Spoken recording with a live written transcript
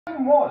He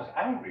was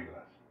angry with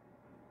us.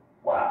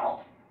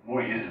 Wow,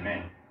 more you than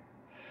me.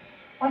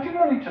 I didn't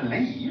want him to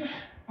leave.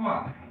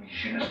 Well, you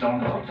shouldn't have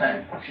stormed off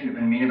then. Shouldn't have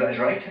been mean about his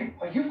writing.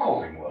 Well, you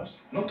called him worse.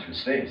 Not to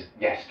his face.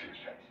 Yes, to his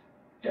face.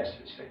 Yes, to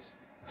his face.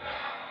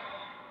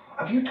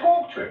 Have you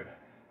talked to him?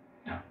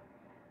 No.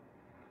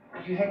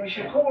 Do you think we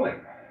should call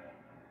him?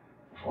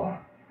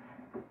 What?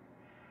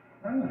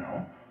 I don't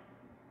know.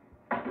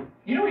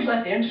 You know he's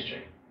left the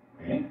industry.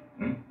 Really?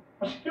 Hmm?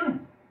 What's he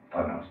doing?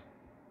 God knows.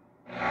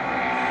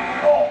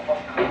 Oh, of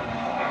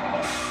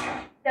course.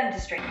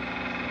 Dentistry.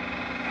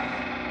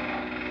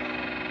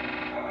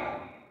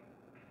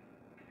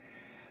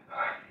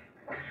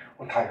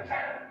 What time is it?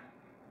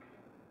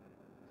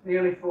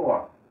 Nearly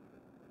 4.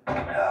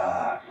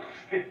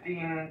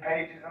 15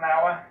 pages an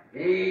hour.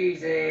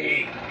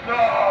 Easy.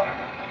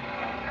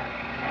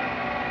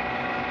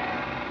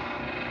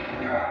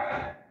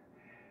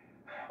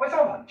 Where's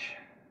our lunch?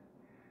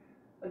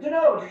 I don't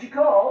know, did you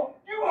call?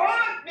 You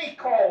heard me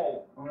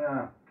call! Oh,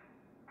 yeah.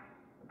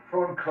 The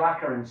prawn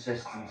cracker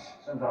insistence.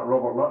 Sounds like a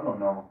Robert Ludlum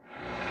novel.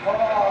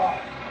 Oh.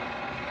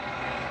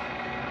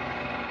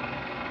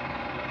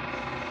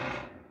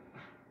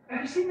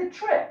 Have you seen The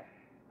Trip?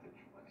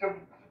 The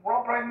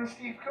Rob Brydon and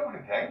Steve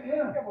Coogan thing?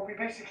 Yeah. Yeah, well, we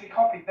basically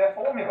copied their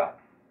formula.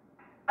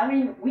 I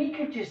mean, we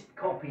could just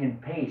copy and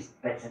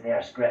paste bits of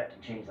their script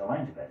and change the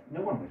lines a bit.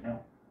 No one would know.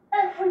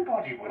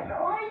 Everybody would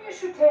know. Why are you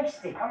so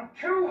tasty? I'm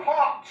too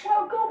hot.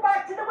 Well, go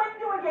back to the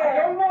window I again.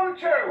 don't want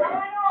to.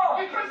 Why not?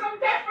 Because I'm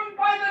deafened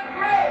by the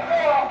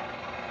grill.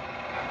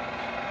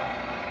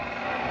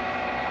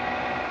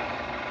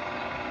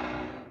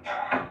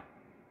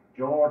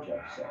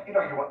 Georgia said. You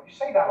know, you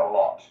say that a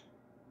lot.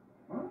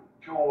 Huh?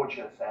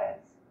 Georgia says.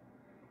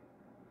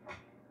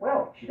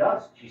 Well, she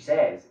does. She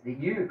says that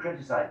you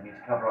criticised me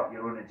to cover up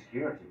your own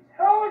insecurities.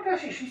 Oh, does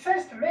she? She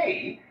says to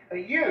me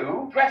that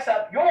you dress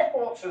up your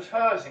thoughts as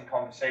hers in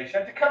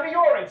conversation to cover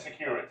your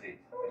insecurities.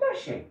 Oh,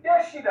 does she?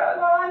 Yes, she does.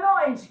 Well, I'm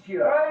not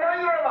insecure. Well,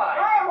 neither am I.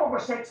 I'm over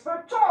 6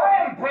 foot tall.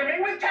 I'm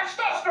brimming with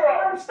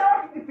testosterone. I'm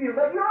starting to feel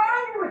that you're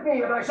angry with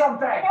me about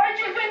something. Why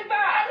do you think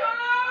that? I don't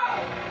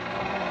know.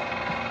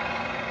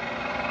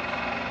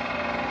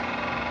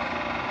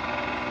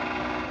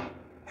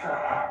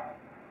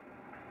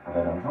 Have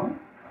I done something?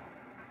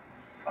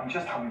 I'm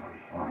just hungry.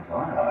 Oh, I'm And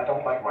tired. I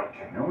don't like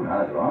writing. No,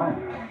 neither do I.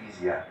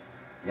 Easier.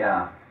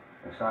 Yeah,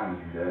 if Simon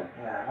can do it.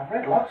 Yeah, and I've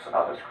read lots of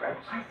other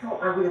scripts. I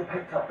thought I would have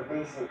picked up the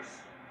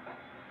basics.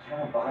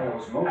 Kind of by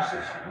osmosis,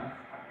 you know?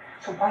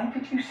 So why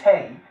did you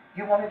say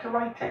you wanted to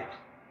write it?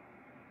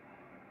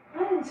 I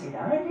didn't say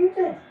that, you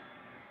did.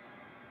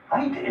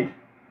 I did.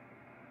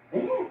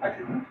 Did you? I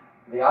didn't.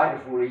 The I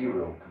before E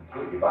rule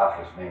completely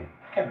baffles me.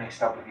 I get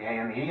mixed up with the A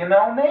and the E in my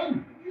own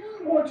name.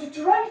 You wanted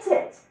to write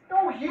it.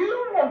 No,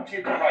 you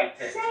wanted to write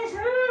it. Says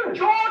who?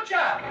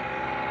 Georgia!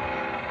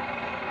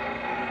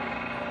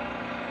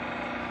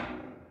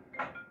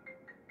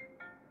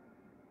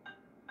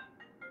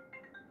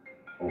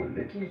 Oh,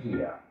 looky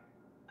here.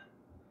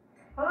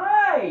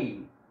 Hi!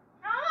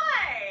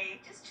 Hi,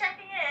 just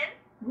checking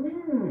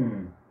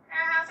in.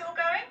 How's it all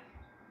going?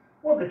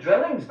 Well, the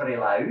drilling's very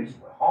loud.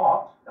 We're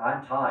hot.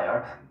 I'm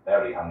tired. I'm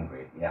very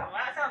hungry. Yeah. Well,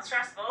 that sounds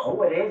stressful.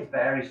 Oh, it is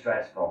very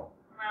stressful.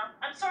 Well,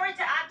 I'm sorry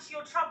to add to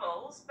your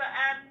troubles, but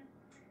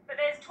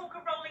there's talk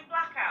of rolling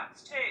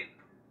blackouts too.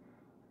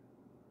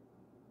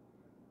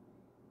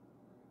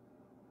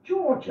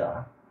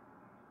 Georgia,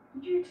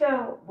 did you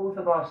tell both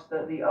of us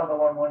that the other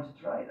one wanted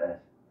to write this?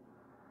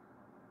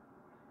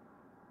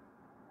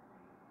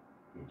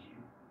 Did you?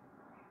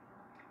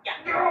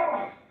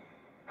 Yeah.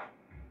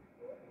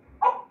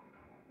 Oh!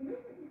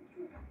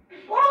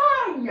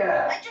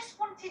 Why? I just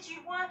wanted you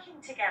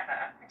working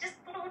together. I just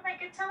thought it would make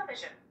good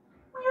television.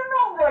 Well, you're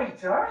not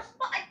writers.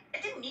 Well, I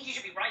didn't need you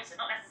to be writer,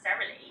 not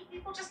necessarily.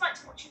 People just like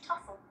to watch you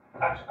tussle.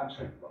 I'm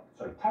sorry, what?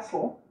 Sorry,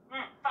 tussle?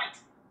 Fight.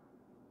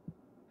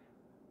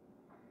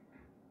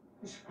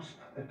 This was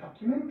for the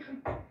documentary.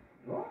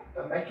 What?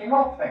 The making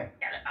of thing.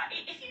 Yeah, look,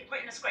 if you'd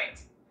written a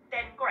script,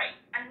 then great.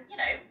 And, you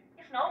know,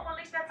 if not, well, at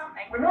least we had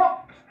something. We're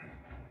not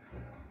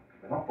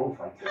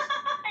bullfighters.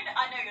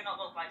 I know you're not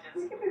bullfighters.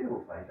 We can be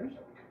bullfighters.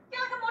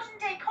 You're like a modern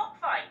day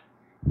cockfight.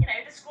 You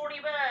know, the scrawny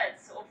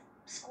birds sort of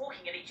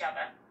squawking at each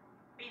other.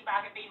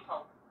 Beanbag and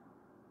beanpole.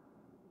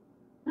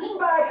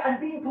 Beanbag and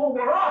Beanpole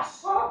were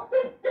us. Oh,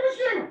 it was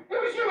you! It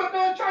was you at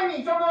the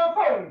Chinese on the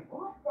phone!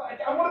 What?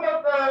 And what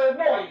about the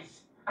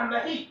noise and the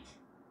heat?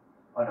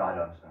 Oh, no, I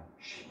don't understand.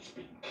 She's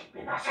been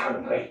keeping us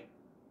hungry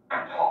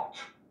and hot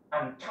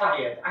and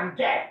tired and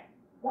dead.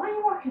 Why are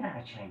you working at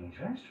a Chinese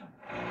restaurant?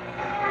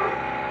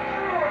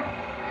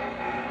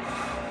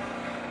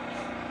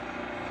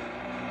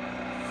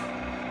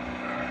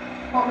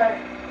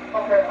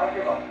 Okay, I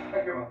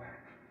give up.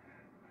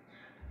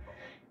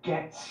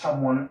 Get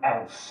someone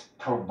else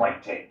to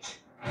write it.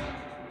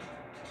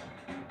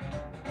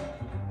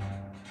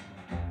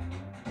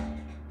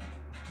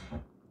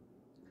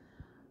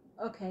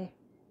 Okay.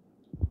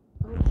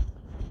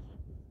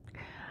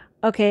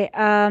 Okay,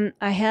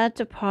 I had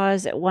to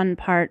pause at one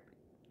part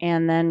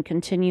and then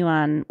continue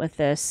on with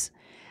this.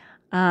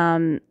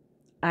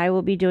 I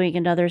will be doing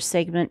another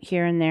segment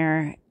here and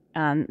there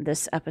on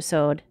this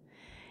episode.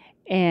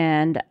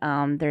 And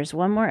there's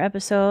one more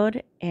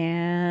episode,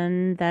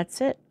 and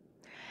that's it.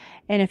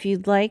 And if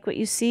you like what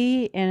you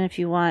see, and if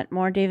you want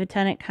more David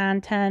Tennant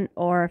content,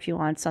 or if you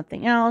want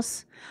something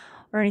else,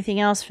 or anything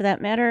else for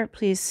that matter,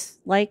 please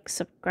like,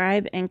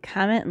 subscribe, and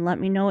comment, and let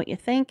me know what you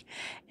think.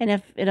 And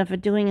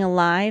if doing a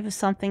live is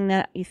something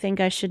that you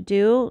think I should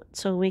do,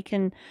 so we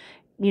can,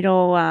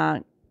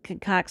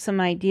 concoct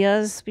some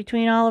ideas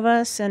between all of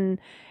us, and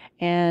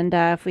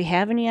if we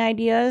have any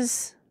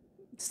ideas,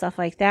 stuff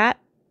like that,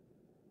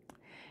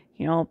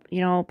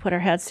 put our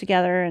heads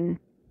together and,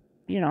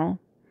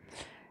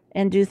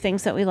 and do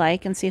things that we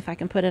like, and see if I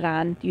can put it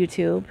on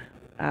YouTube,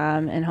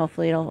 and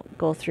hopefully it'll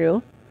go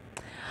through.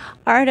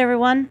 All right,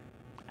 everyone.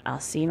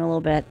 I'll see you in a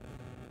little bit.